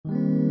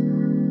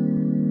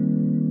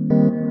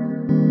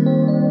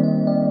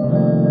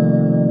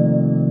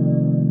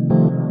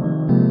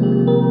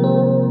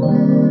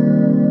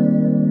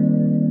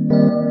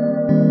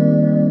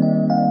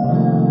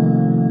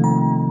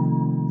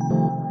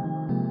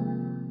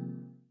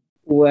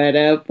What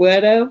up?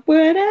 What up?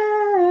 What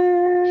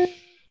up?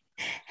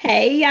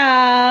 Hey,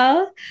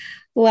 y'all.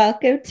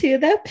 Welcome to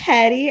the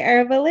Petty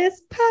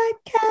Herbalist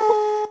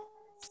Podcast.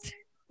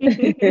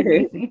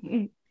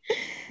 It's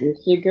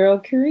your girl,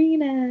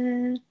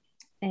 Karina.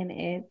 And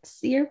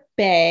it's your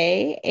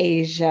bae,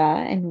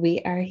 Asia, and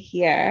we are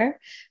here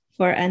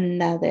for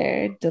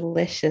another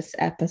delicious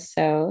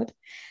episode.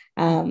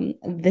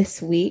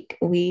 This week,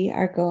 we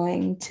are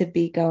going to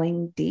be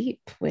going deep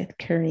with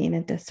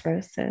Karina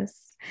DesRoses.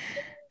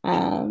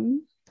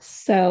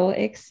 So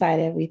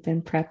excited. We've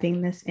been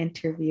prepping this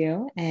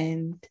interview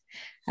and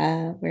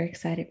we're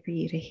excited for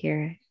you to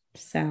hear it.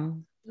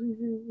 So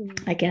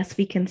I guess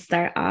we can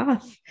start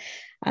off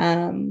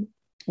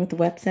with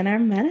what's in our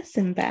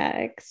medicine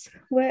bags.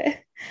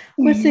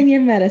 What's in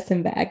your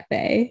medicine bag,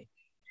 bae?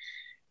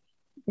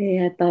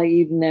 Hey, I thought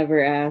you'd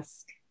never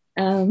ask.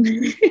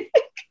 In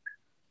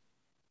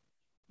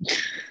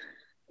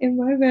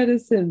my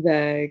medicine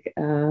bag,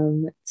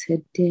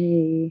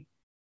 today,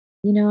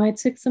 I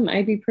took some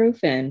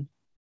ibuprofen,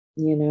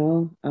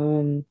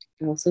 I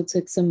also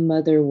took some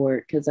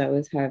motherwort because I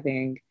was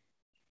having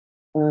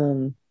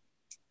um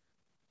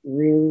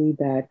really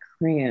bad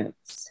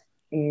cramps.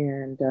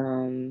 And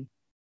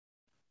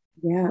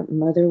yeah,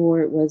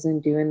 motherwort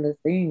wasn't doing the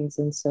things.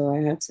 And so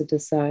I had to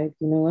decide,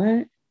 you know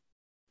what?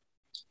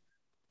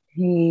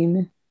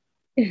 Pain.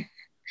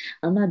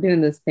 I'm not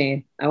doing this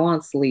pain. I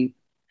want sleep.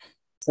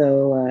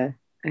 So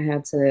I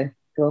had to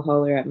go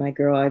holler at my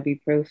girl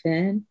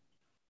ibuprofen.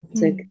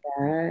 Took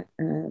that.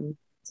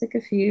 Took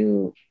a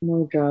few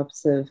more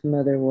drops of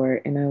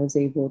motherwort, and I was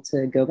able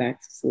to go back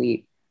to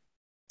sleep.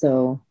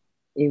 So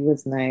it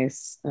was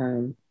nice.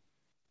 I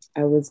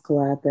was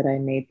glad that I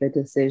made the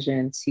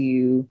decision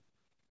to,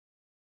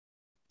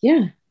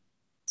 yeah,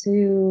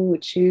 to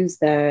choose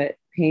that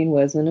pain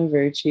wasn't a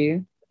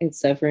virtue, its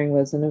suffering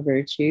wasn't a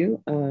virtue,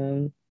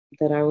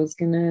 that I was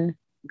gonna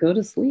go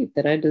to sleep,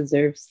 that I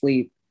deserve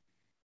sleep,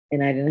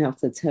 and I didn't have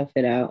to tough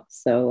it out.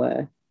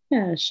 So,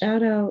 yeah,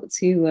 shout out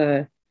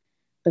to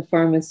the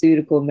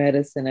pharmaceutical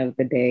medicine of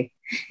the day.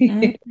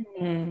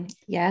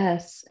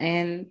 Yes.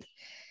 And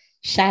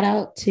shout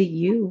out to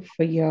you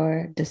for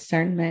your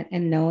discernment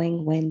and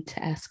knowing when to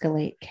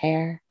escalate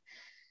care.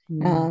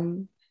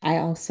 I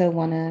also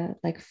want to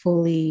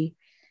fully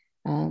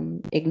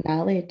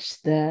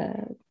acknowledge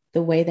the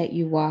way that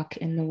you walk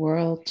in the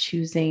world,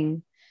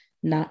 choosing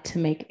not to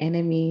make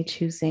enemy,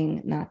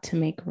 choosing not to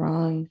make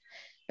wrong,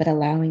 but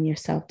allowing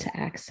yourself to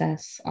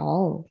access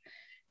all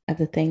of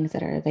the things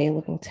that are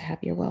available to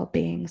have your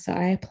well-being. So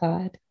I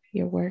applaud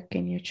your work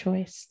and your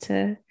choice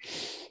to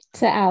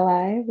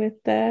ally with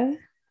the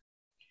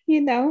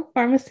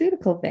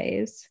pharmaceutical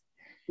phase.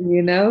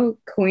 Queen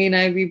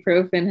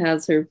ibuprofen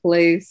has her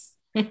place.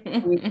 Queen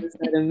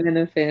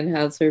acetaminophen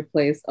has her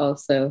place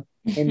also.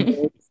 And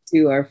those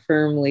two are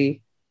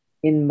firmly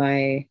in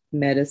my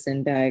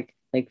medicine bag,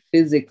 like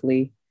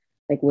physically,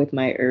 like with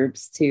my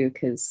herbs too.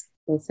 Because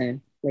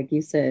listen, like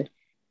you said,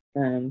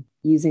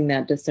 using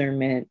that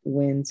discernment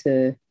when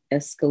to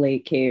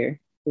escalate care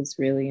is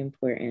really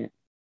important.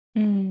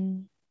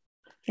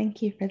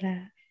 Thank you for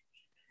that.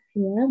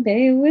 Yeah,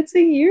 babe, what's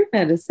in your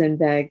medicine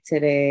bag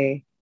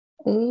today?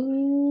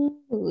 Ooh,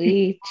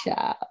 we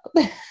child.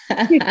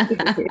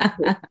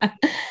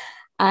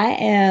 I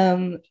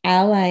am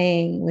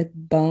allying with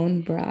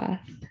bone broth.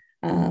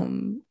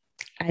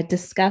 I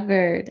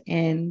discovered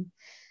in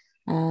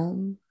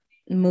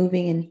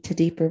moving into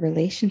deeper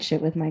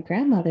relationship with my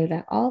grandmother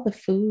that all the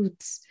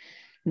foods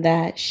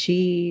that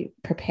she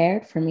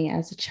prepared for me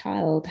as a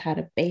child had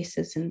a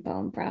basis in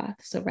bone broth.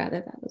 So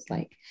rather that was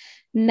like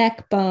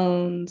neck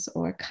bones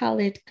or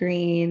collard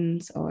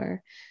greens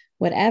or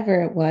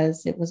whatever it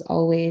was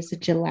always a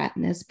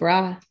gelatinous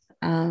broth.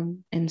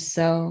 And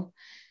so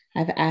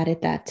I've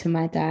added that to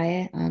my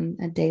diet on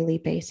a daily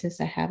basis.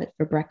 I have it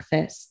for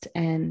breakfast,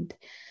 and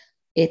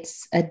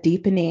it's a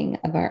deepening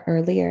of our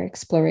earlier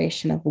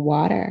exploration of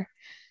water.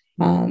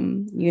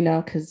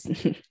 Because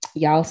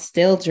y'all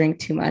still drink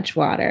too much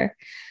water.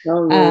 Oh,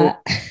 really?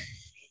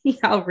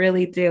 Y'all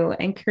really do.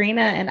 And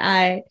Karina and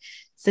I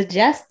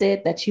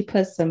suggested that you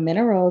put some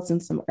minerals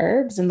and some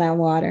herbs in that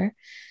water.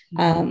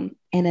 And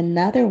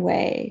another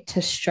way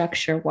to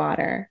structure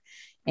water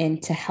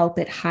and to help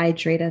it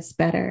hydrate us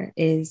better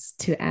is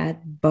to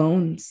add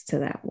bones to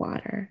that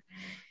water,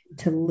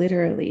 to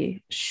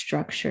literally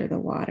structure the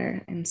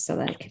water, and so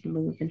that it can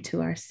move into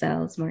our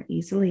cells more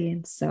easily.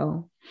 And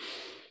so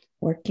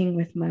working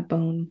with my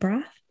bone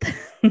broth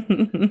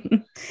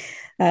and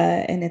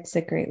it's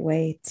a great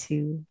way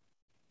to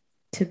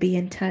be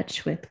in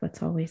touch with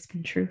what's always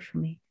been true for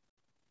me.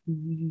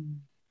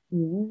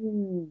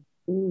 Ooh,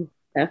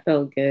 that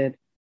felt good.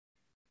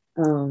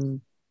 Yeah,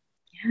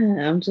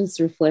 I'm just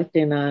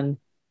reflecting on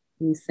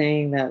you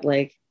saying that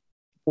like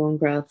bone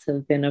broths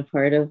have been a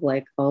part of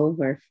like all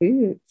of our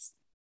foods.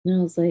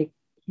 And I was like,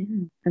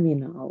 yeah, I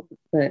mean, not all,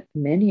 but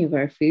many of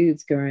our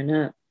foods growing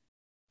up.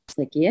 It's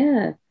like,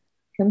 yeah,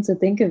 come to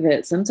think of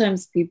it,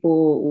 sometimes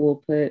people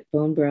will put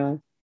bone broth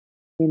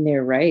in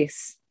their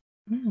rice.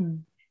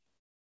 It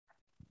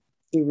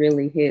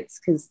really hits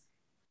because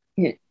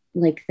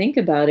like, think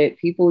about it.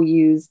 People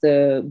use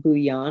the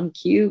bouillon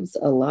cubes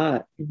a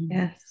lot.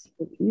 Yes.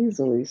 Could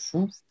easily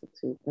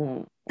substitute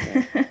that.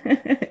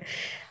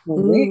 But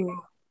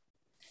Ooh.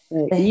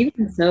 but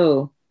even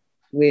so,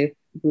 with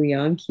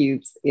bouillon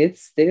cubes,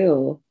 it's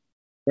still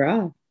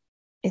broth.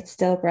 It's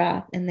still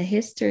broth. And the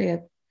history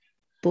of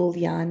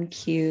bouillon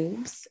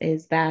cubes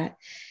is that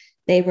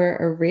they were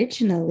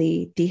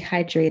originally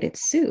dehydrated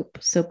soup.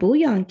 So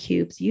bouillon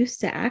cubes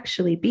used to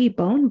actually be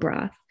bone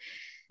broth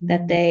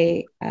that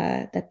they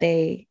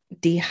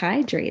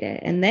dehydrated,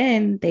 and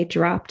then they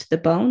dropped the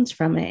bones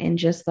from it and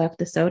just left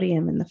the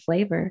sodium and the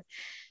flavor.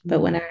 But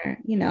when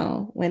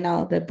when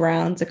all the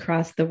browns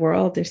across the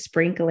world are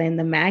sprinkling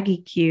the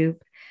Maggie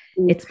cube,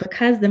 it's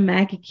because the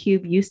Maggie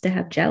cube used to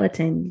have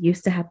gelatin,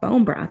 used to have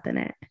bone broth in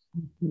it.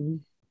 Mm-hmm.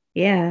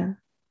 Yeah.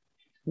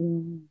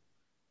 Mm.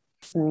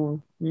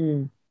 So,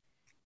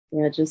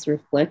 yeah, just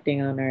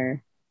reflecting on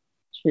our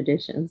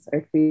traditions,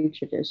 our food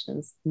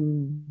traditions.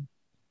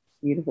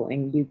 Beautiful.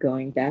 And you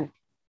going back.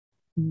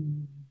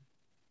 Mm.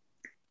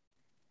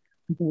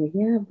 But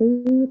yeah,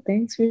 boo,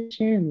 thanks for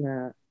sharing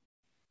that.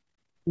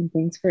 And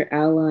thanks for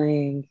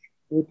allying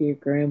with your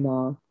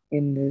grandma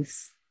in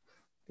this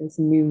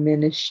new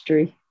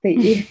ministry that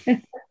you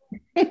like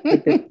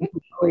that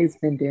you've always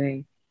been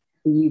doing.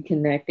 You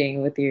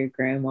connecting with your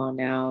grandma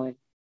now and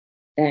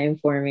that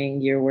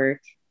informing your work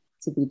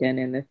to be done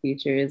in the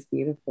future is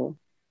beautiful.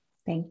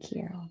 Thank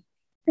you.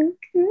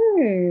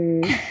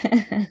 Okay.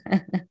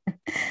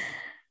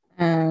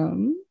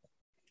 um,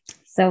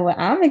 so what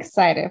I'm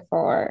excited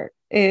for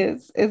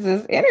is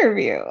this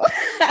interview.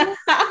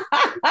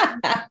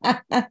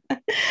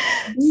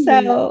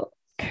 So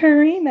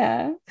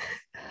Karina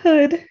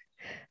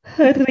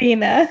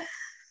Hoodrina.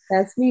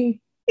 That's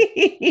me.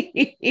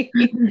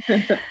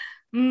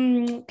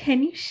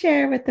 Can you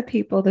share with the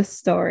people the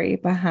story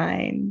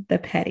behind the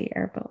Petty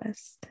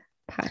Herbalist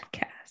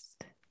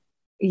podcast?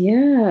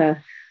 Yeah.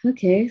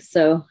 Okay.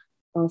 So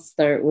I'll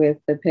start with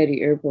the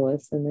Petty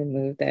Herbalist and then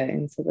move that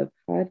into the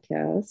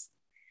podcast.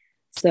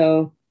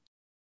 So,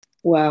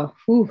 wow.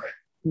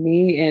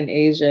 Me and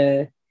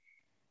Asia,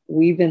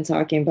 we've been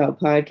talking about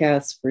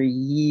podcasts for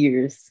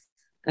years.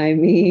 I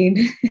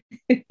mean,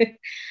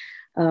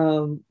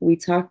 we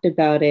talked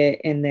about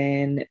it, and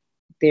then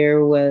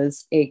there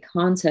was a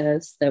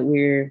contest that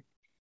we're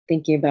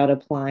thinking about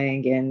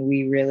applying, and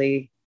we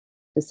really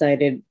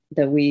decided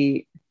that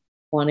we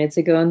wanted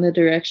to go in the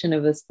direction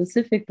of a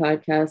specific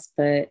podcast,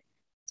 but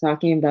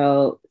talking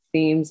about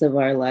themes of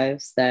our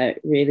lives that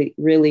really,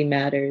 really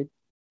mattered.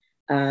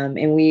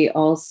 And we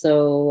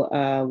also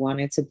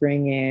wanted to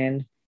bring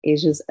in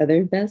Asia's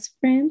other best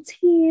friend,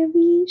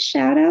 Tammy.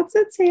 Shout out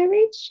to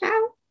Tammy.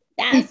 Shout.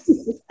 Yes.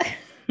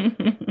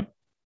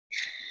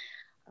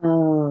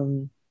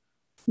 um,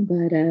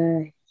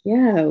 but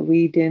yeah,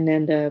 we didn't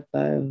end up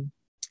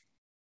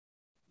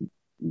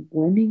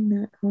winning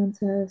that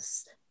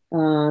contest.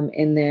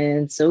 And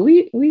then so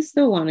we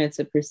still wanted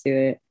to pursue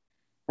it,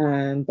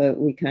 but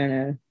we kind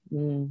of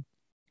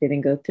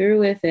didn't go through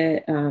with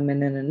it. And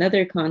then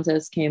another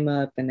contest came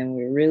up, and then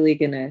we were really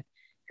gonna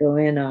go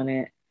in on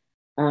it.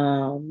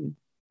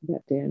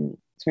 That didn't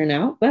turn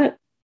out, but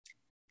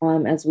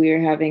as we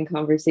were having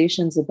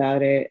conversations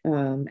about it,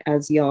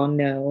 as y'all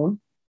know,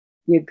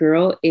 your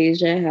girl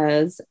Asia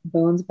has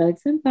Bones,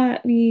 Bugs, and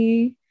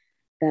Botany.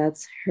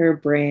 That's her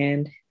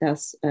brand.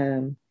 That's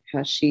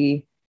how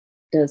she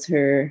does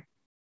her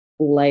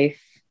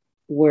life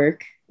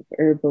work,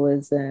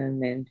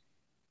 herbalism, and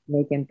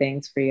making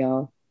things for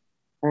y'all.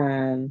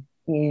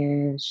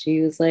 And she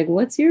was like,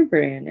 "What's your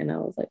brand?" And I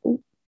was like,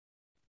 "Ooh.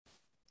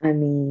 I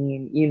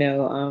mean,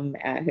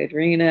 at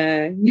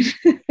Hadrina,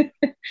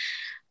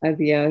 I'd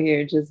be out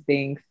here just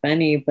being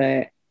funny,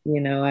 but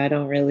I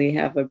don't really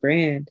have a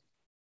brand."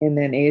 And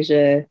then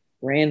Asia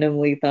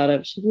randomly thought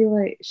up,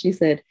 she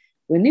said,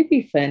 "Wouldn't it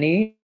be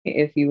funny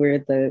if you were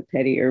the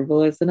petty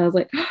herbalist?" And I was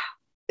like,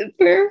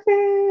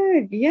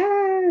 perfect,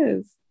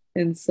 yes.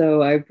 And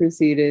so I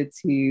proceeded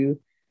to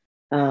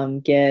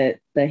get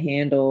the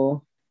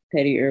handle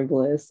petty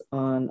herbalist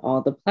on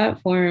all the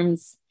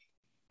platforms.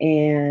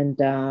 And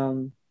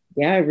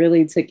yeah, I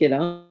really took it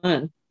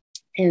on.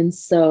 And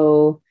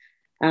so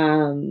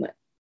um,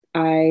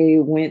 I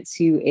went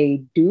to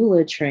a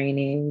doula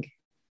training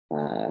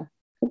a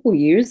couple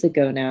years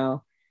ago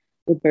now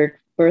with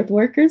birth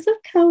workers of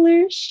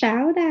color.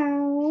 Shout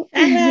out.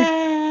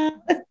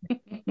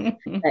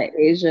 That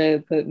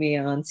Asia put me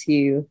on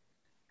to.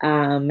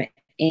 Um,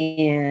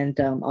 and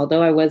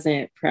although I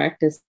wasn't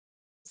practicing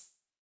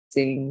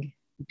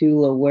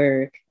doula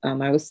work,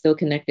 I was still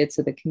connected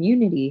to the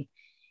community.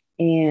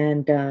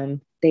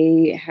 And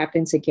they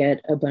happened to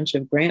get a bunch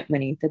of grant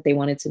money that they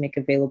wanted to make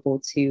available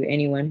to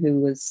anyone who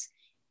was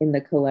in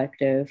the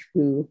collective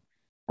who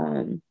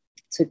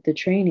took the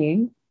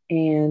training.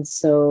 And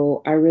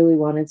so I really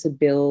wanted to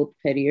build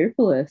Petty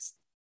Herbalist.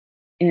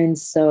 And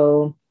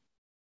so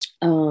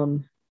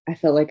I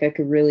felt like I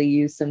could really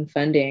use some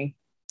funding.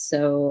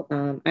 So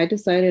I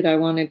decided I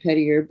wanted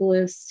Petty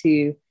Herbalist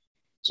to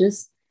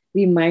just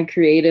be my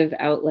creative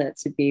outlet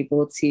to be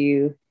able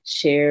to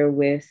share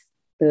with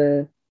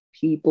the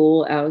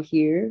people out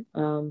here,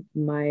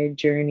 my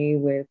journey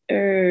with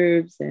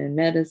herbs and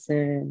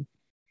medicine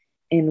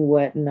and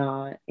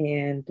whatnot.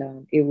 And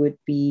it would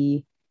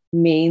be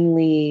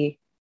mainly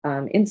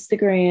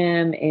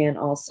Instagram. And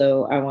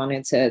also, I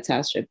wanted to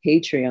attach a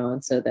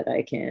Patreon so that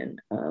I can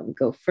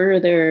go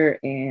further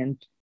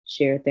and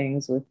share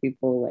things with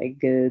people like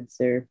goods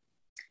or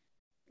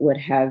what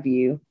have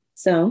you.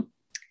 So,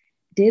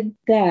 did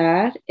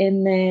that.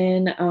 And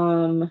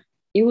then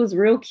it was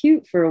real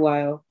cute for a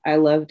while. I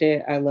loved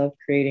it. I loved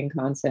creating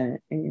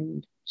content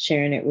and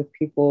sharing it with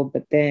people.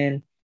 But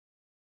then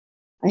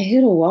I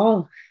hit a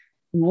wall,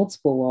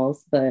 multiple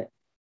walls, but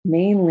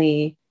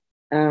mainly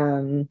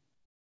um,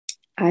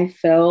 I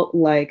felt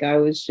like I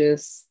was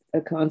just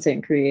a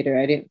content creator.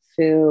 I didn't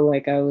feel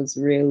like I was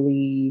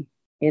really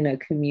in a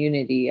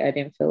community. I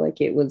didn't feel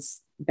like it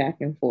was back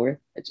and forth.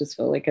 I just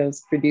felt like I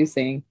was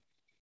producing.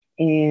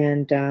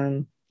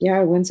 And yeah,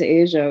 I went to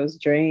Asia. I was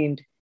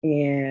drained,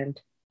 and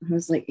I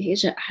was like,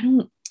 Asia, I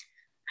don't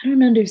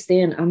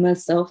understand. I'm a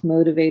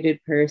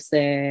self-motivated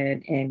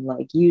person, and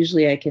like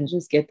usually I can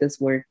just get this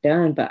work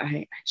done, but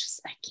I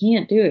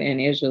can't do it.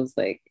 And Asia was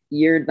like,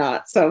 you're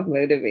not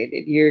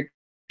self-motivated, you're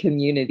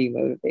community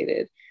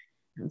motivated.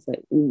 I was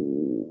like,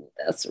 ooh,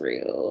 that's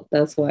real.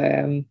 That's why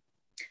I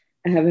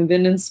haven't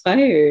been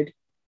inspired.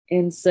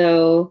 And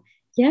so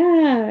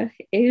yeah,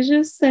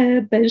 Asia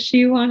said that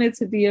she wanted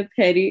to be a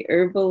petty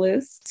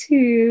herbalist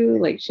too.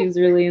 Like she was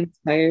really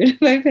inspired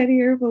by petty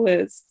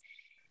herbalists,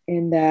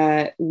 and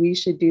that we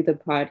should do the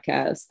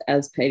podcast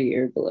as petty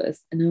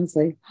herbalists. And I was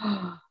like,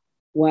 oh,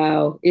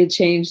 wow, it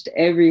changed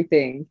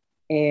everything.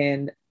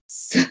 And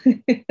so,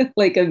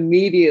 like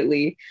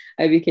immediately,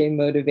 I became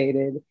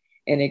motivated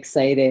and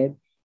excited.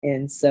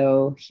 And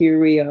so here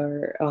we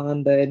are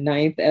on the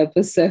 9th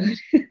episode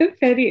of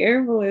Petty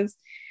Herbalist,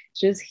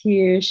 just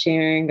here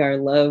sharing our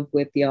love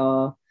with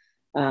y'all,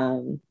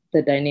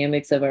 the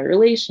dynamics of our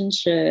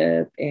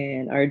relationship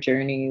and our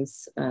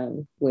journeys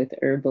with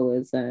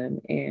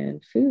herbalism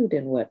and food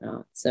and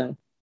whatnot. So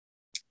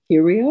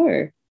here we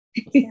are.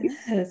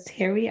 Yes,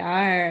 here we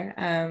are.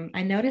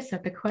 I noticed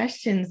that the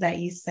questions that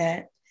you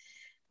sent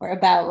were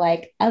about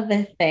like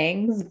other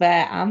things,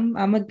 but I'm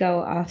gonna go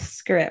off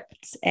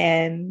script,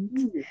 and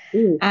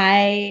Ooh.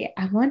 I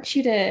want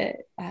you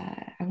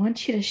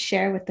to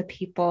share with the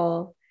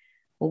people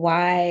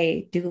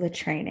why doula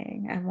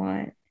training. I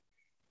want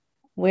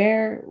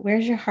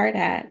where's your heart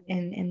at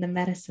in the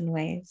medicine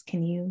ways?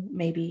 Can you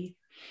maybe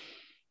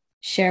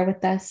share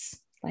with us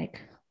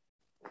like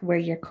where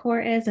your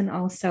core is? And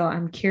also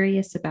I'm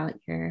curious about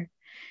your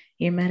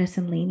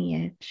medicine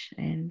lineage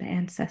and the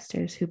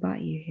ancestors who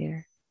brought you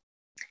here.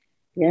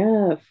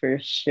 Yeah, for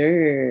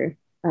sure.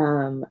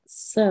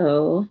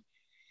 So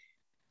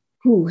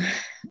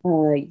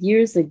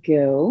years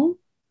ago,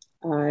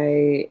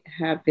 I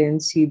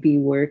happened to be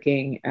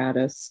working at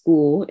a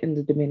school in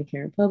the Dominican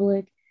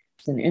Republic.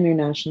 It's an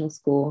international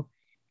school.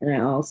 And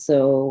I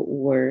also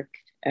worked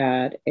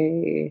at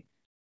a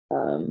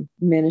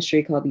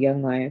ministry called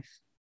Young Life.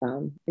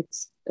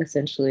 It's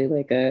essentially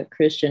like a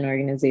Christian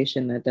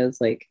organization that does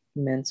like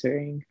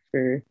mentoring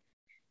for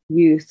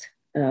youth,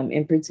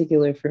 in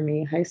particular for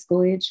me, high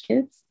school age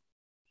kids.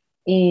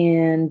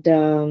 And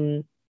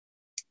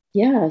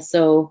yeah,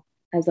 so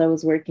as I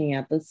was working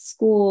at the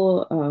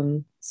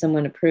school,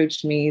 someone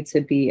approached me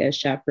to be a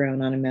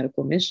chaperone on a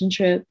medical mission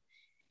trip.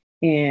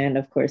 And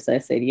of course, I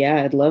said,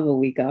 yeah, I'd love a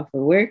week off of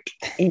work.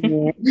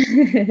 And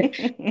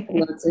I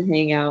love to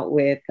hang out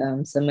with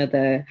some of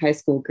the high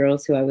school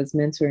girls who I was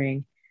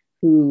mentoring,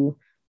 who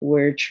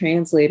were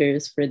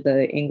translators for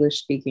the English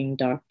speaking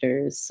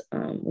doctors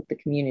with the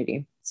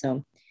community.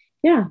 So,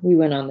 yeah, we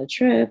went on the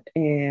trip,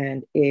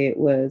 and it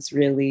was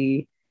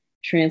really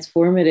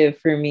transformative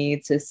for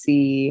me to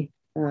see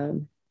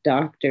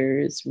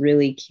doctors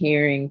really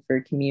caring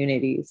for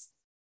communities.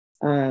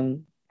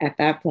 At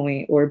that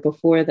point, or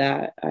before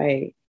that,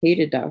 I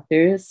hated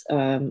doctors.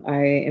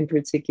 I, in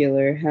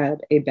particular,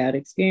 had a bad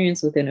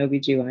experience with an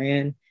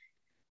OBGYN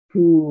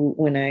who,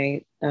 when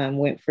I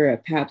went for a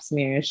pap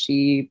smear,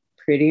 she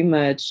pretty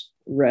much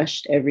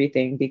rushed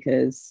everything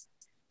because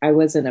I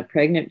wasn't a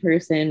pregnant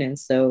person. And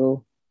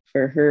so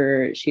for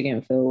her, she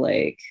didn't feel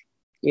like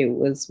I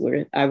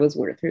was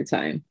worth her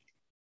time.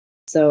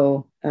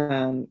 So,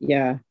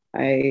 yeah,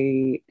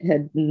 I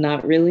had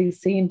not really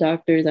seen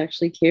doctors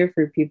actually care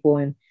for people.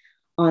 And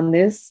on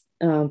this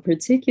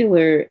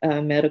particular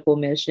medical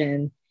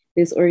mission,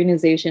 this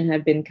organization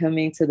had been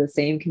coming to the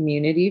same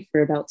community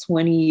for about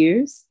 20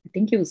 years. I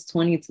think it was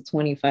 20 to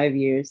 25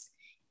 years.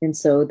 And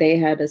so they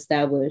had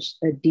established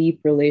a deep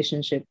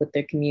relationship with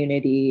their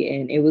community.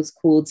 And it was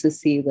cool to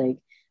see like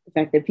the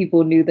fact that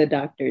people knew the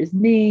doctors'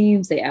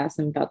 names, they asked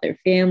them about their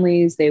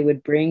families, they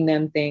would bring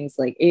them things.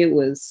 Like it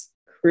was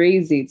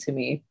crazy to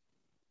me.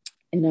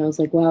 And I was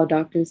like, wow,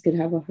 doctors could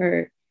have a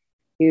heart.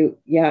 It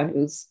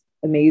was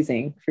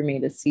amazing for me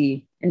to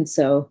see. And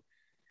so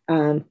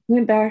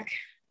went back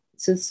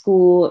to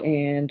school,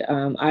 and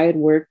I had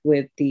worked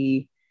with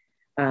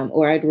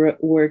or I'd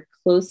worked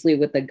closely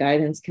with the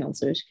guidance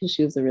counselor because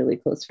she was a really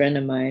close friend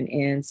of mine.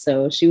 And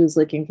so she was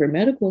looking for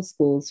medical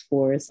schools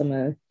for some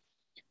of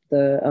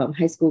the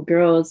high school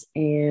girls.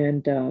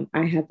 And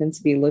I happened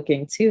to be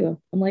looking too.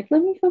 I'm like,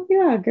 let me help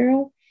you out,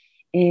 girl.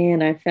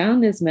 And I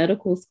found this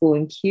medical school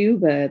in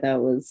Cuba that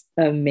was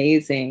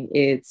amazing.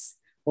 It's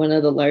one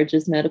of the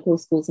largest medical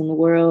schools in the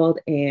world,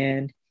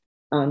 and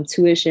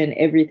tuition,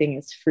 everything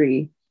is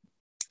free.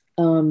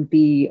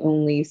 The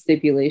only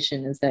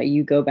stipulation is that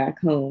you go back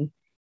home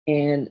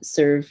and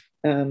serve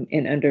an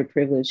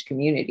underprivileged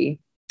community.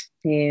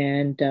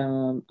 And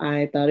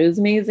I thought it was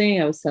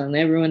amazing. I was telling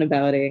everyone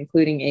about it,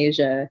 including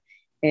Asia.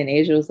 And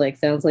Asia was like,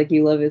 sounds like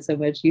you love it so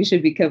much. You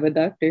should become a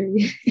doctor.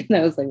 And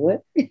I was like,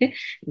 what?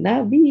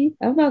 Not me.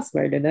 I'm not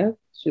smart enough.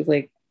 She was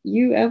like,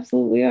 you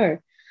absolutely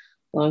are.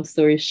 Long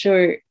story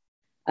short,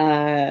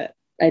 I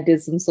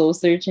did some soul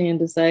searching and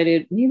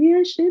decided maybe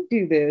I should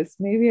do this.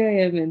 Maybe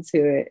I am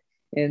into it.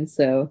 And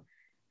so,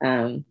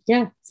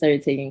 yeah,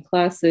 started taking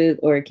classes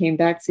or came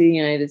back to the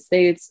United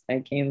States.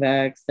 I came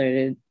back,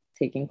 started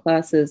taking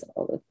classes,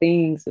 all the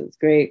things. It was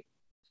great.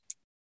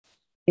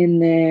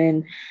 And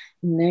then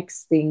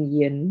next thing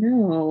you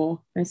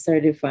know, I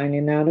started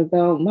finding out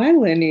about my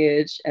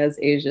lineage, as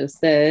Asia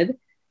said.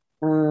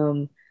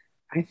 Um,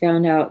 I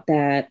found out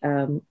that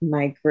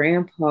my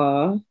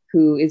grandpa,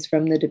 who is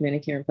from the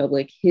Dominican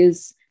Republic,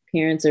 his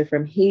parents are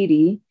from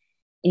Haiti.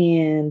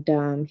 And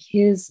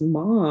his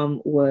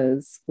mom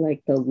was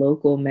like the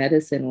local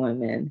medicine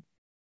woman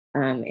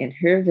in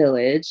her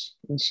village.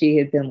 And she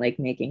had been like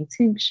making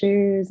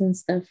tinctures and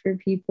stuff for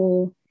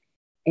people.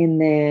 And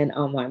then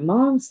on my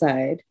mom's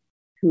side,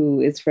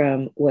 who is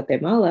from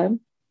Guatemala,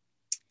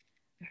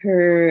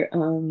 her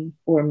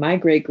or my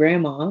great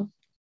grandma,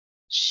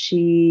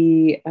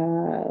 she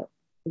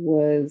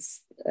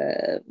was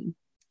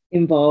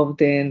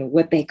involved in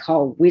what they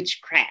call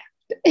witchcraft.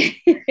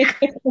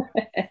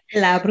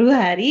 La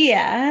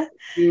brujería.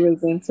 She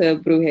was into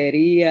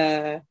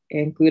brujeria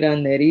and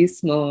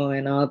curanderismo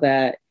and all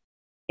that.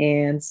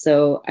 And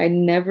so I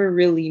never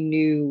really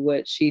knew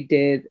what she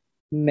did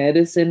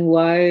medicine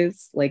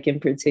wise, like in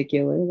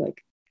particular,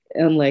 like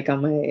unlike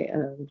on my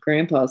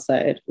grandpa's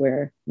side,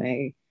 where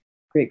my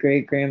great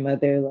great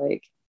grandmother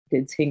like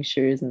did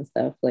tinctures and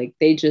stuff. Like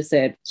they just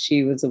said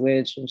she was a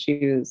witch and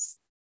she was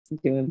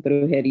doing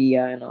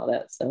brujeria and all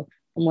that. So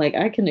I'm like,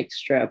 I can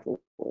extrapolate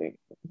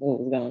what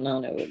was going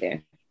on over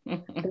there.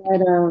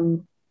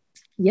 But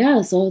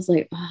yeah, so I was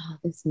like, oh,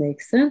 this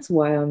makes sense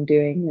why I'm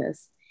doing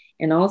this.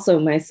 And also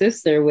my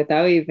sister,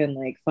 without even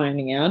like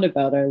finding out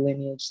about our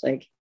lineage,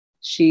 like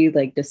she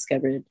like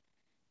discovered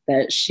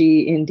that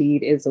she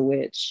indeed is a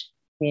witch.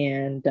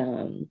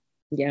 And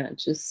yeah,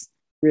 just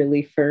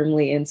really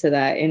firmly into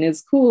that. And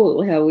it's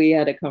cool how we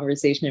had a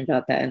conversation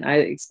about that. And I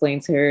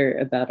explained to her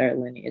about our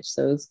lineage.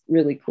 So it was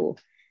really cool.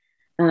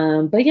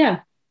 But yeah,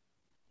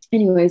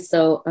 anyway,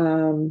 so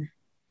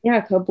yeah,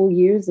 a couple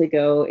years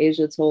ago,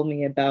 Asia told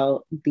me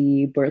about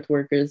the Birth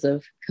Workers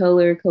of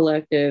Color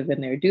Collective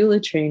and their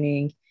doula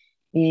training.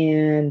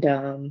 And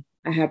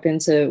I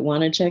happened to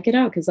want to check it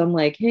out because I'm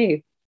like,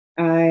 hey,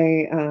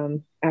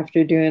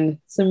 after doing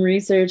some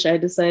research, I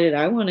decided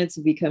I wanted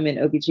to become an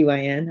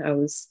OBGYN. I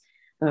was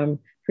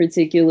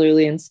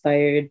particularly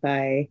inspired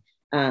by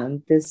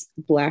this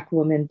Black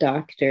woman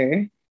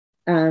doctor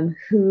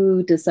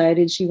who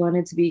decided she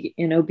wanted to be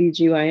an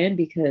OBGYN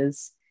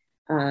because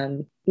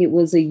it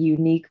was a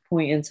unique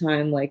point in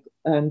time, like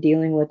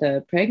dealing with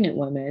a pregnant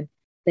woman,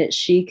 that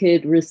she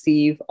could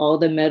receive all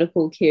the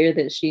medical care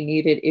that she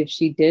needed if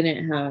she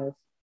didn't have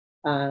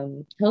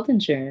health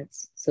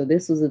insurance. So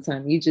this was the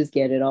time you just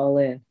get it all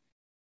in.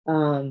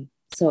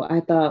 So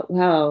I thought,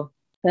 wow,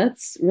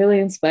 that's really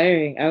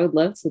inspiring. I would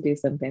love to do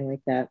something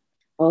like that.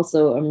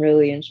 Also, I'm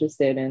really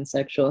interested in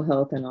sexual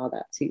health and all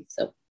that too.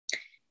 So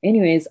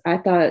anyways, I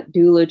thought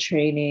doula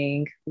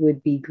training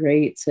would be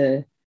great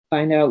to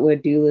find out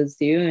what doulas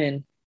do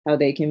and how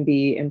they can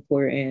be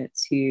important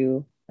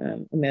to a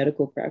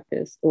medical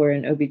practice or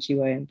an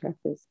OBGYN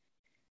practice.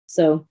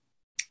 So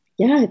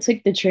yeah, I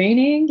took the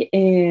training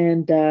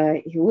and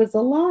it was a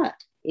lot.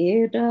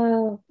 It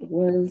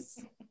was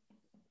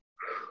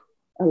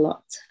a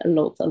lot.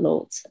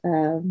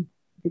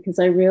 Because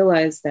I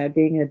realized that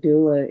being a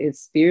doula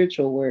is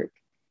spiritual work.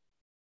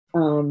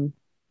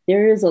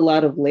 There is a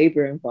lot of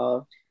labor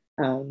involved,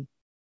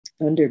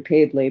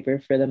 underpaid labor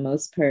for the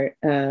most part.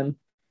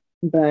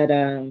 But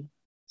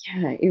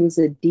yeah, it was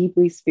a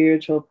deeply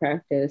spiritual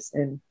practice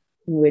in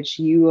which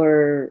you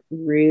are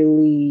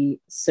really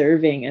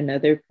serving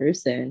another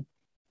person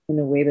in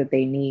a way that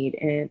they need.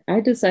 And I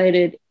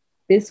decided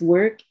this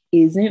work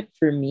isn't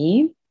for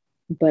me,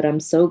 but I'm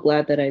so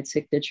glad that I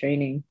took the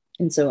training.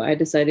 And so I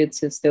decided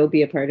to still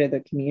be a part of the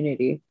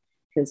community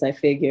because I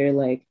figure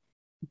like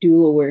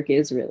doula work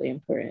is really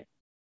important.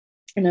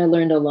 And I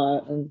learned a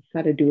lot on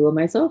how to doula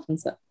myself and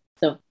stuff.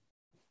 So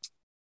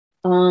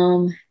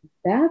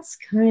that's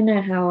kind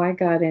of how I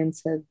got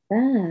into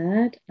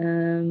that.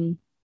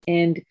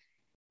 And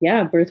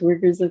yeah, birth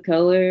workers of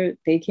color,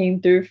 they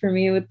came through for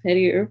me with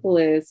petty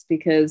herbalist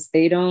because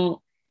they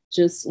don't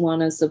just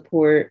want to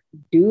support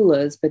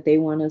doulas, but they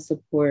want to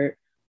support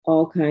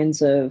all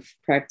kinds of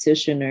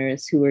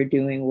practitioners who are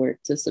doing work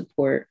to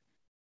support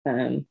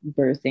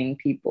birthing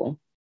people.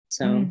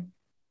 So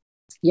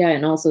yeah,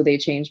 and also they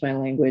changed my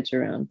language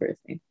around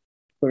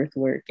birth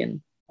work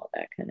and all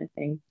that kind of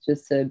thing,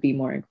 just to be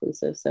more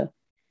inclusive. So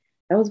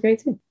that was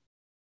great too.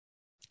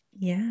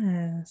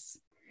 Yes.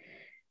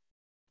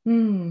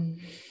 I'm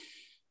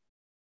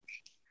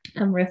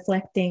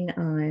reflecting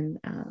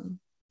on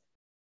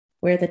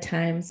where the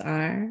times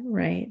are,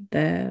 right?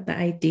 The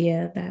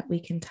idea that we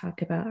can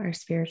talk about our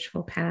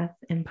spiritual path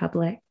in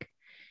public,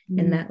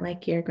 and that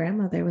like your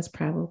grandmother was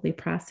probably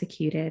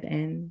prosecuted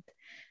and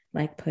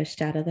like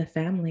pushed out of the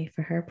family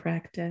for her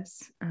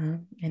practice.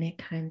 And it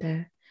kind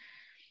of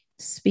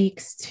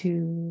speaks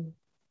to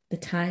the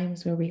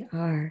times where we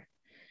are.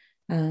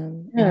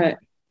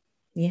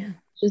 Yeah.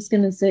 Just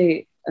gonna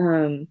say,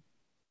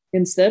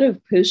 instead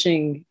of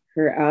pushing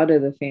her out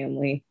of the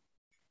family,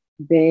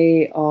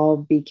 they all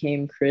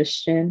became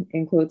Christian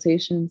in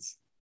quotations.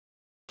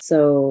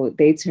 So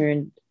they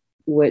turned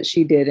what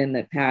she did in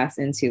the past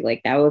into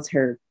like that was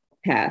her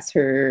past,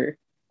 her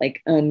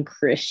like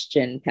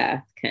unchristian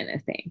path kind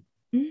of thing.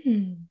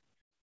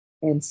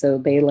 And so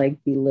they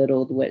like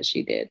belittled what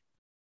she did.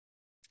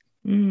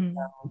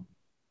 So,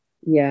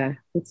 yeah,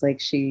 it's like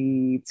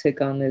she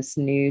took on this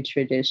new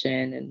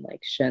tradition and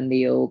like shunned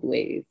the old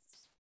ways.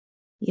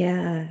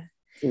 Yeah.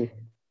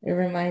 It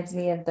reminds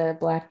me of the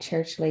Black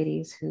church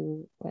ladies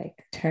who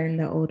like turned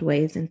the old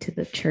ways into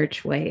the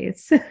church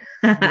ways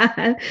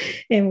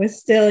and was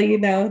still,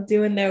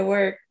 doing their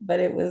work, but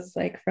it was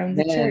like from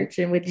the church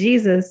and with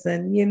Jesus.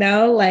 And,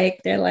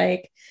 like they're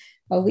like,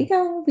 oh, we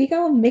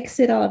gonna mix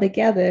it all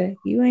together.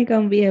 You ain't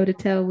gonna be able to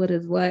tell what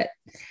is what.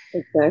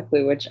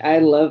 Exactly, which I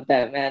love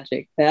that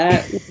magic.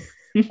 That's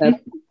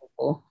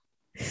beautiful.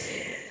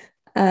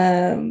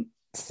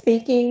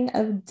 Speaking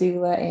of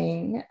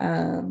doulaing,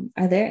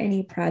 are there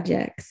any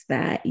projects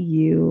that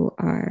you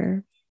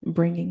are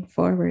bringing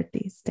forward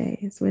these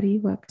days? What are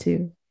you up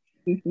to?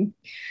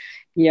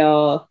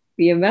 Y'all,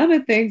 the amount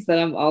of things that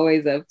I'm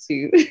always up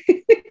to.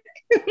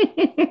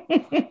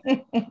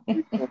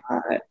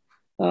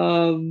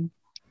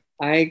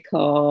 I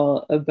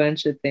call a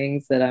bunch of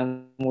things that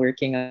I'm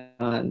working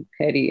on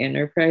petty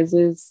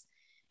enterprises.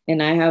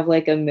 And I have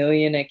like a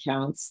million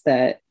accounts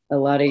that a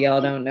lot of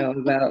y'all don't know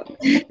about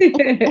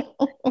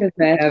because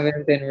I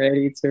haven't been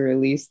ready to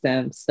release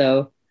them.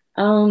 So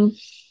I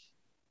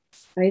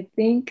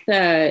think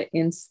that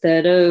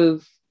instead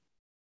of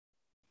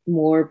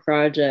more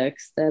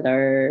projects that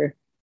are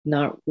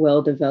not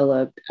well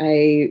developed,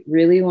 I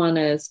really want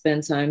to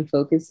spend time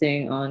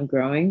focusing on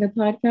growing the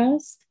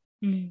podcast.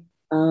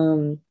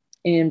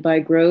 And by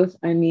growth,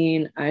 I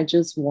mean, I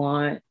just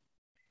want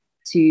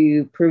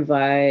to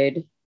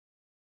provide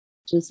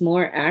just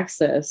more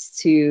access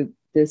to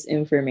this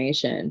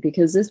information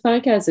because this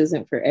podcast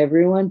isn't for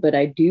everyone, but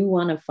I do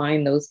want to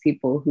find those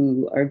people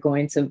who are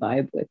going to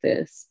vibe with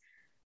this,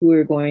 who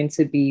are going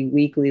to be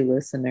weekly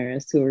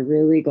listeners, who are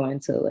really going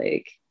to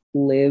like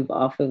live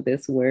off of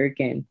this work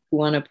and who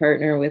want to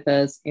partner with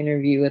us,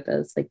 interview with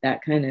us, like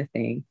that kind of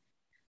thing.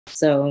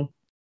 So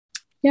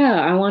yeah,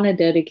 I want to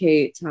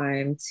dedicate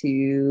time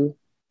to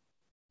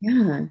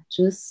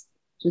just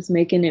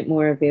making it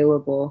more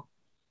available.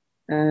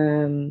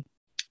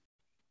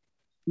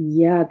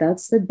 Yeah,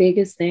 that's the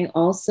biggest thing.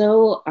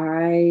 Also,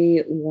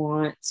 I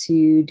want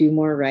to do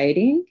more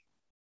writing.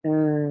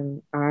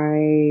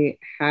 I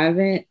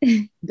haven't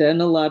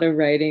done a lot of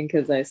writing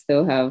because I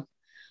still have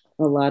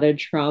a lot of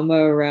trauma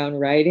around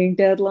writing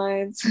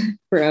deadlines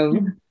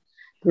from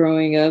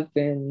growing up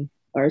in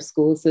our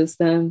school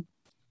system.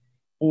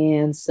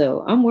 And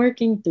so I'm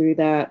working through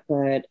that,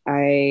 but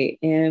I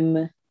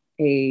am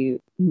a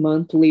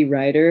monthly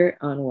writer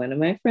on one of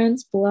my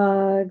friends'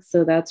 blogs.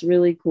 So that's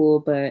really cool.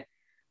 But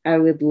I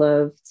would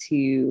love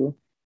to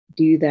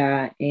do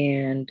that.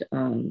 And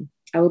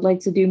I would like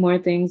to do more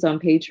things on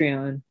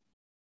Patreon.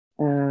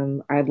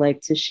 I'd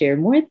like to share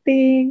more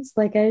things.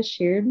 Like I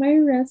shared my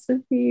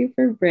recipe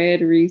for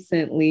bread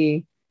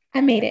recently.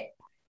 I made it.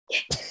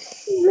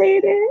 You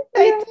made it.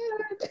 I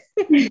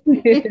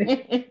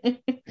did.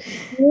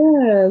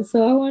 Yeah,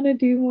 so I want to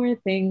do more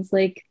things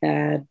like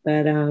that.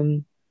 But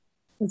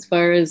as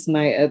far as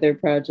my other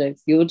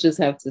projects, you'll just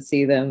have to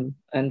see them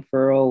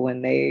unfurl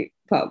when they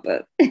pop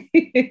up.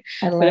 I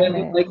love but I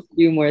would like to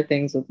do more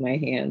things with my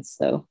hands.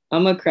 So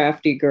I'm a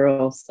crafty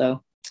girl,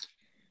 so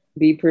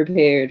be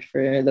prepared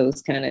for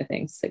those kind of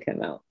things to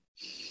come out.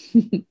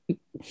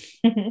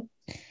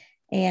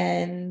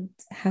 And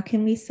how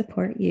can we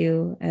support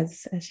you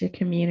as your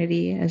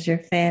community, as your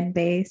fan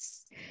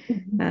base,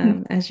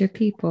 as your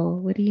people?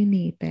 What do you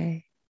need,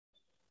 babe?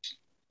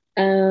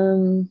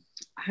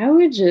 I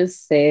would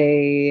just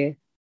say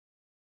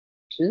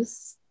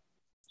just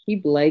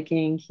keep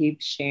liking,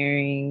 keep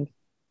sharing,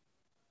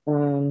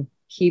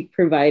 keep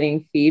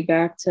providing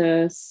feedback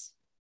to us.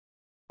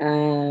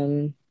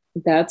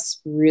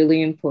 That's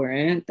really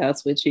important.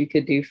 That's what you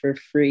could do for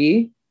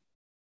free.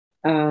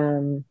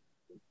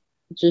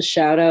 just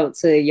shout out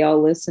to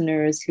y'all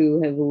listeners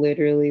who have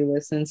literally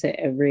listened to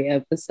every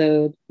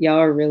episode. Y'all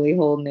are really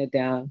holding it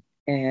down.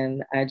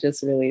 And I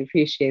just really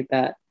appreciate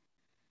that.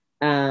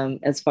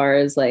 As far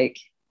as like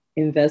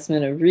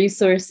investment of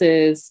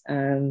resources,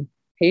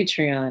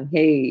 Patreon,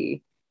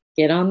 hey,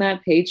 get on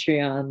that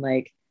Patreon,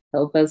 like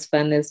help us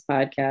fund this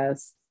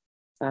podcast,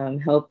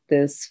 help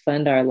this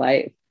fund our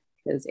life.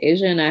 Because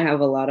Asia and I have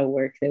a lot of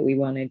work that we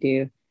want to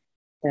do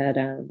that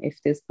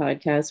if this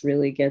podcast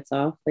really gets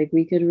off, like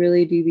we could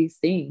really do these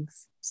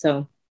things.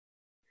 So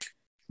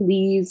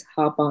please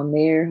hop on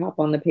there, hop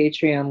on the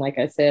Patreon. Like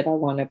I said, I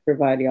want to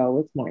provide y'all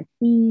with more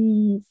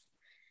things.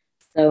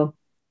 So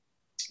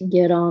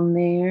get on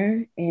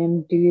there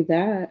and do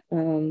that.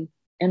 And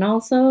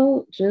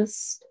also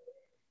just,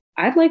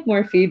 I'd like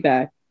more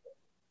feedback.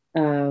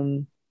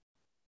 Um,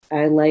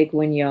 I like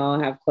when y'all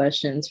have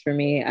questions for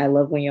me. I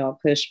love when y'all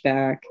push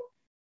back.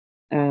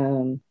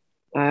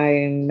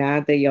 I'm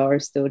mad that y'all are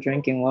still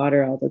drinking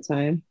water all the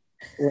time.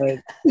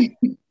 Like,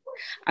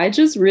 I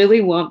just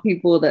really want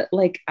people that,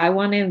 like, I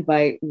want to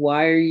invite,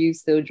 why are you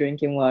still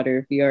drinking water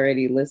if you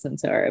already listened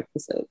to our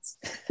episodes?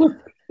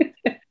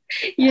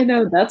 You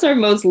know, that's our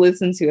most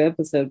listened to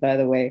episode, by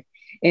the way.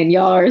 And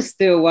y'all are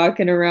still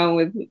walking around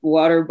with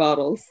water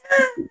bottles.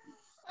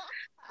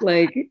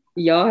 Like,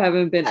 y'all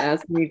haven't been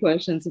asking me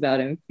questions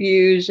about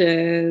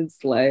infusions.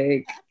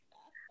 Like,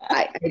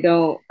 I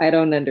don't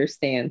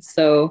understand.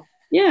 So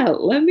yeah,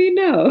 let me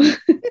know.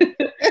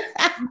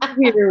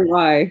 Hear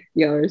why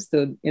y'all are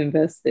still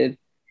invested.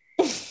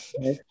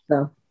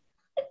 So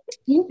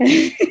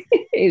yeah.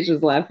 He's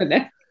just laughing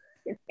at.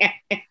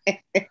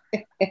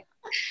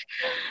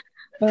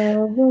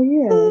 Well,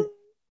 yeah.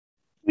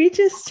 We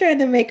just trying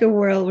to make a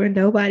world where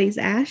nobody's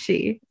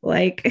ashy.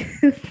 Like,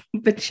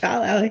 but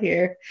y'all out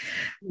here.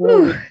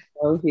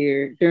 Out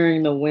here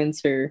during the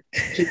winter,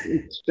 just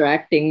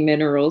extracting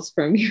minerals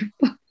from your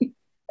body.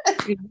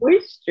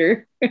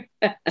 Moisture.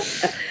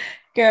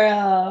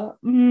 Girl,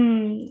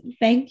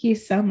 thank you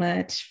so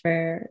much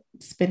for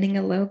spending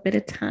a little bit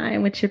of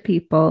time with your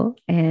people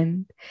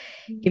and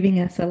giving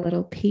us a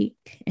little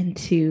peek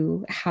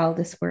into how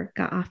this work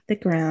got off the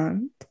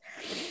ground.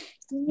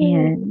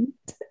 And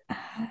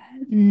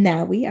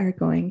now we are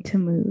going to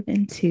move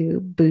into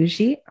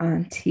bougie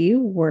auntie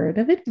word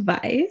of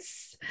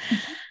advice.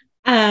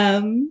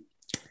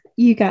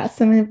 You got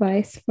some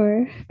advice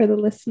for the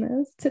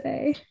listeners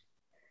today?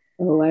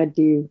 Oh, I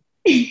do.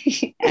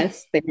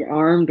 As they're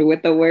armed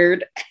with the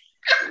word.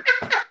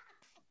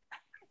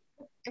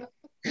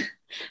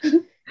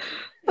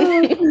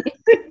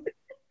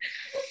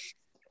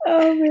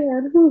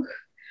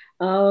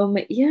 Oh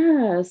man.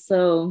 Yeah,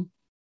 so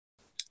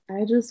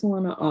I just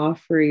want to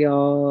offer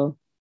y'all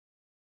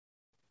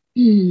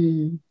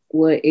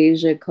what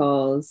Asia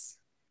calls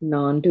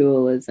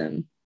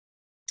non-dualism.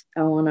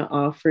 I want to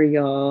offer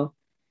y'all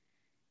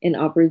an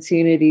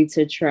opportunity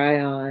to try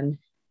on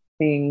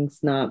things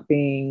not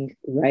being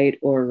right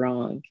or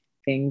wrong,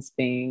 things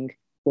being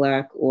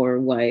black or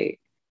white.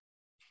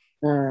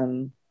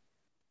 I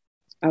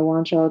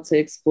want y'all to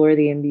explore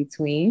the in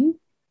between.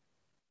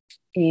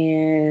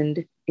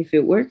 And if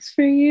it works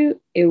for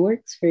you, it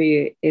works for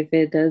you. If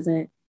it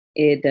doesn't,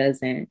 it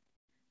doesn't.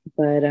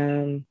 But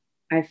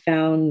I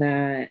found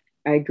that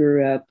I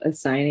grew up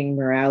assigning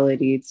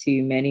morality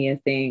to many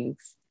of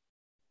things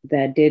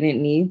that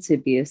didn't need to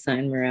be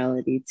assigned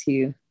morality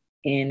to.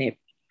 And it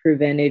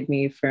prevented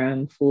me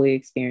from fully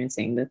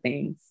experiencing the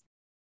things.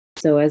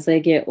 So as I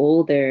get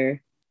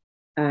older,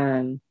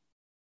 I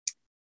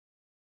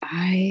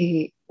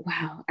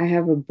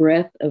have a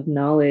breadth of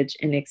knowledge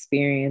and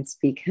experience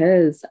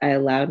because I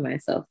allowed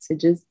myself to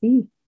just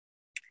be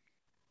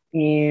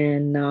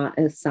and not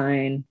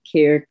assign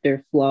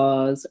character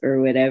flaws or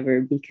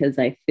whatever because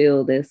I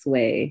feel this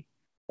way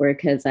or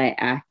because I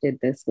acted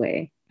this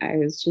way. I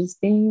was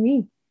just being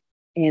me,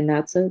 and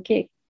that's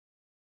okay.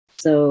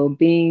 So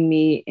being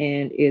me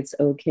and it's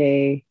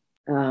okay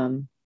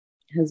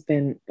has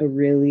been a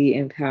really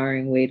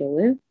empowering way to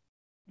live.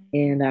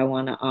 And I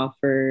want to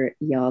offer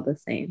y'all the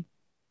same.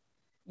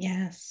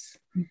 Yes.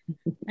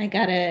 I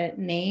gotta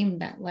name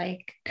that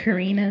like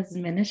Karina's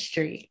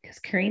ministry, because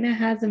Karina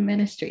has a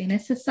ministry and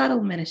it's a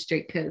subtle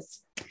ministry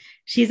because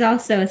she's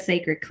also a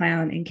sacred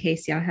clown, in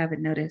case y'all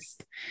haven't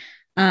noticed.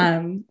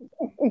 But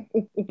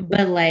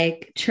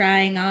like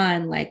trying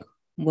on like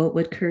what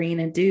would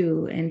Karina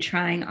do, and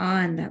trying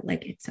on that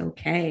like it's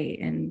okay.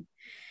 And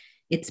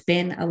it's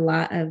been a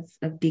lot of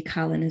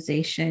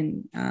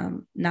decolonization,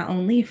 not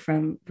only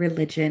from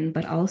religion,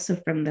 but also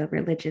from the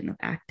religion of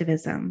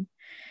activism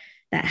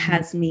that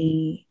has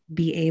me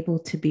be able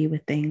to be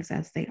with things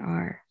as they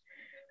are.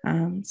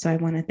 So I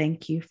want to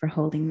thank you for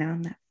holding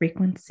down that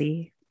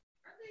frequency.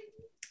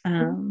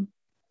 I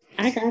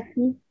got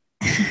you.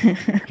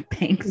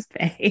 Thanks,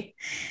 Faye.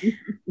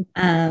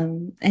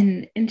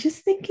 And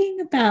just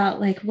thinking about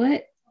like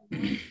what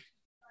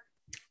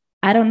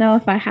I don't know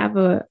if I have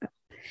a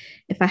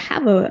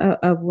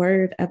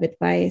word of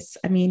advice.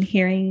 I mean,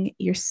 hearing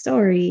your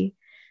story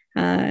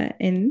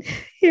and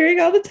hearing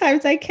all the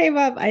times I came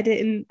up, I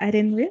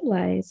didn't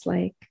realize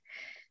like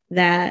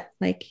that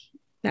like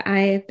that I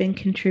have been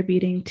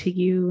contributing to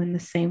you in the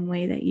same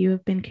way that you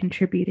have been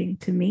contributing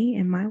to me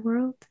in my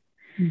world.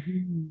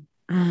 Mhm.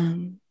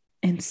 Um,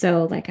 and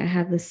so like I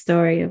have the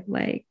story of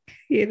like,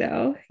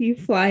 you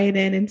flying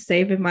in and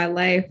saving my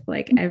life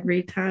like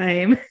every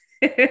time.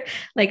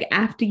 Like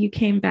after you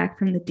came back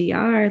from the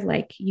DR,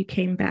 like you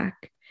came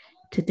back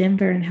to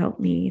Denver and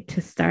helped me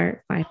to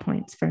start 5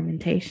 Points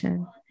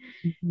fermentation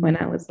when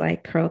I Mhm. was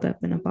like curled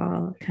up in a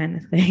ball kind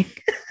of thing.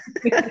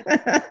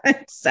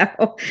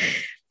 So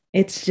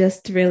it's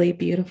just really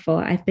beautiful.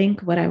 I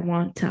think what I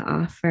want to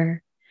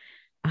offer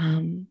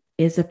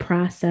is a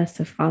process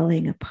of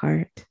falling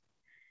apart.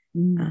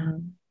 Mhm.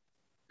 Um,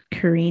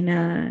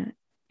 Karina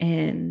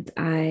and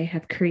I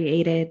have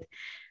created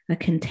a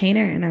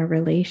container in our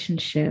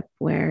relationship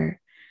where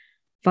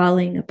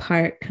falling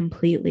apart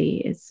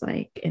completely is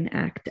like an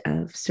act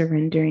of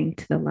surrendering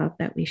to the love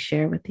that we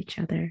share with each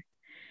other.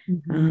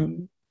 Mhm.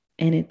 Um,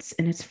 and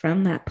it's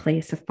from that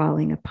place of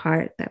falling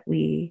apart that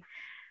we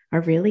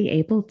are really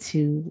able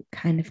to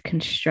kind of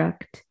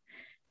construct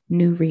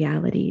new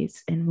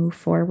realities and move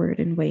forward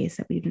in ways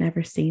that we've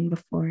never seen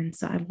before. And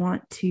so I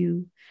want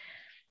to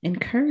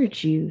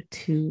encourage you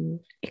to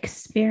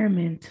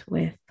experiment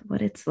with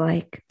what it's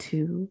like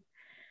to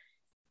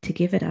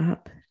give it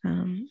up,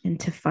 and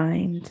to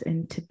find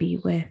and to be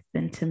with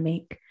and to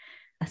make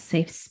a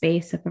safe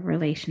space of a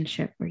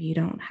relationship where you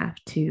don't have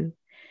to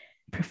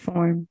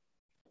perform,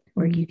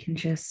 where Mhm. you can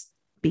just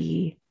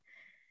be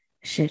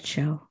a shit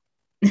show.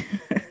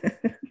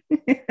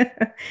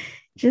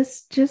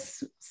 just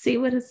see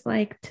what it's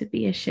like to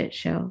be a shit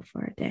show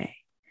for a day,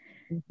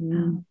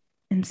 Mhm.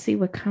 and see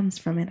what comes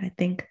from it. I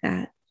think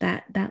that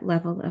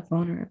level of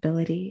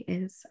vulnerability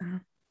is,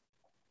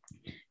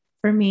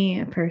 for me,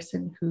 a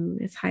person who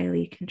is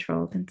highly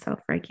controlled and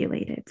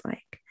self-regulated,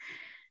 like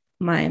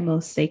my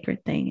most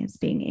sacred thing is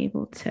being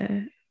able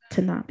to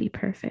not be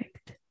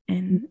perfect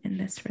in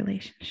this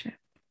relationship.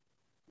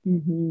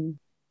 Mhm.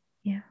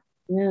 Yeah.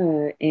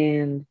 Yeah,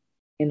 and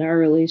in our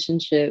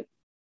relationship,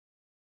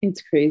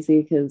 it's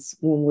crazy because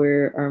when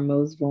we're our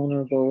most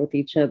vulnerable with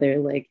each other,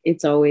 like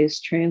it's always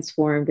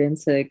transformed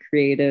into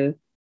creative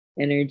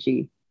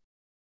energy.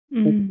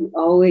 Like we Mm.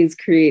 always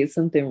create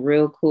something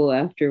real cool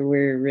after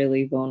we're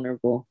really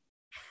vulnerable.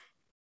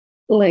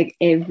 Like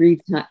every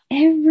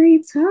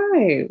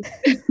time.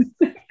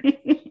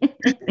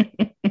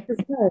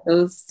 Yeah,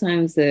 those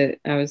times that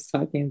I was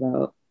talking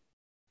about,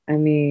 I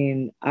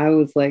mean, I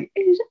was like,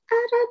 I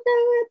don't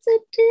know what to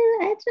do.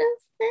 I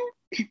just,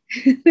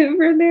 and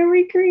from there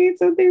we create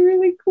something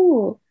really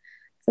cool.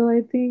 So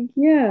I think,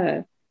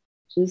 yeah,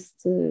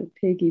 just to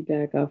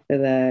piggyback off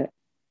of that,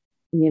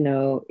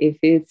 if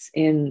it's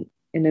in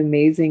an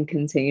amazing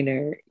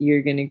container,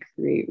 you're going to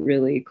create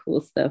really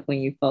cool stuff when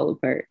you fall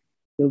apart.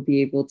 You'll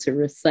be able to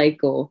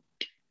recycle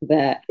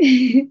that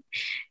and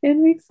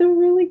make some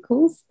really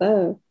cool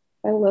stuff.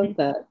 I love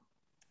that.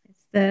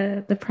 It's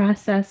the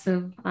process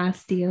of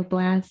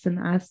osteoblasts and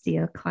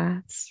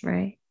osteoclasts,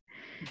 right?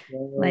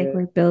 Like Yeah.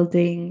 we're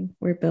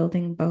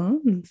building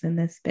bones in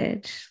this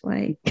bitch.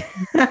 Like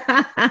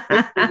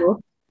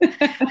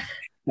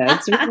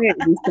That's right.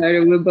 We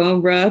started with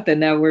bone broth and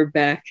now we're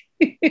back.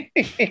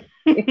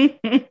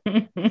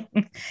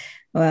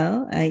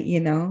 well,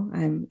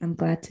 I'm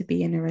glad to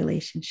be in a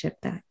relationship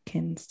that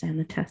can stand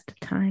the test of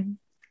time.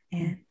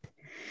 And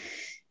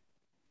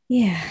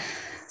yeah.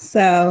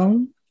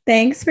 So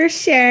thanks for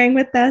sharing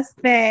with us,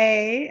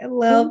 Faye, a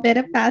little bit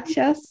about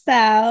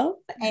yourself.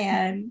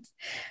 And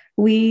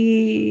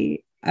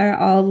we are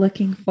all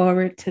looking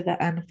forward to the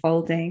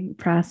unfolding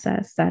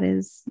process that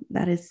is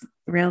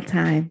real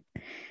time.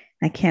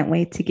 I can't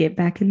wait to get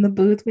back in the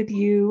booth with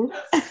you.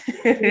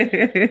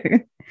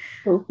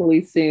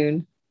 Hopefully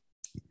soon.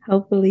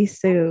 Hopefully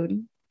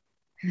soon.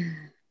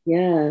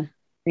 Yeah.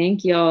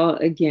 Thank y'all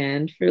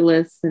again for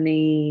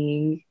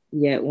listening.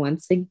 Yet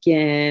once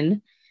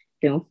again,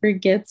 don't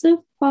forget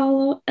to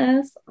follow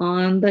us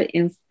on the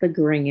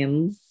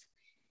Instagrams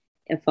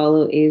and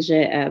follow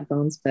Asia at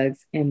Bones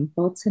Bugs and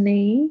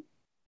Botany.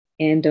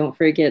 And don't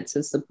forget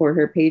to support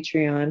her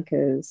Patreon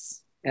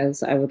because,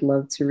 as I would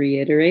love to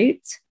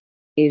reiterate,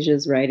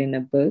 Asia's writing a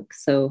book.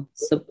 So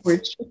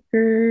support your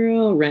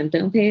girl. Rent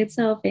don't pay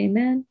itself.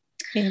 Amen.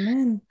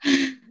 Amen.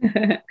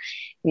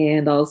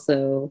 And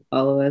also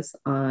follow us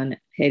on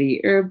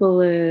Petty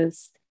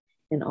Herbalist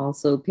and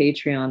also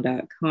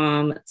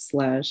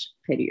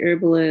patreon.com/Petty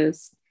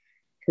Herbalist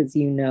because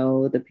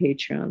the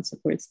Patreon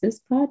supports this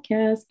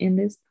podcast and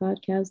this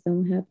podcast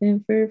don't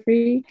happen for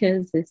free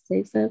because this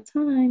takes up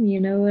time.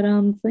 You know what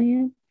I'm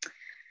saying?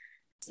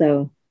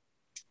 So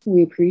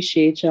we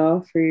appreciate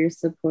y'all for your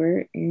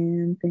support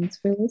and thanks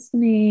for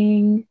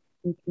listening.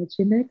 We'll catch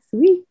you next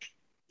week.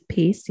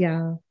 Peace,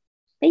 y'all.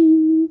 Bye.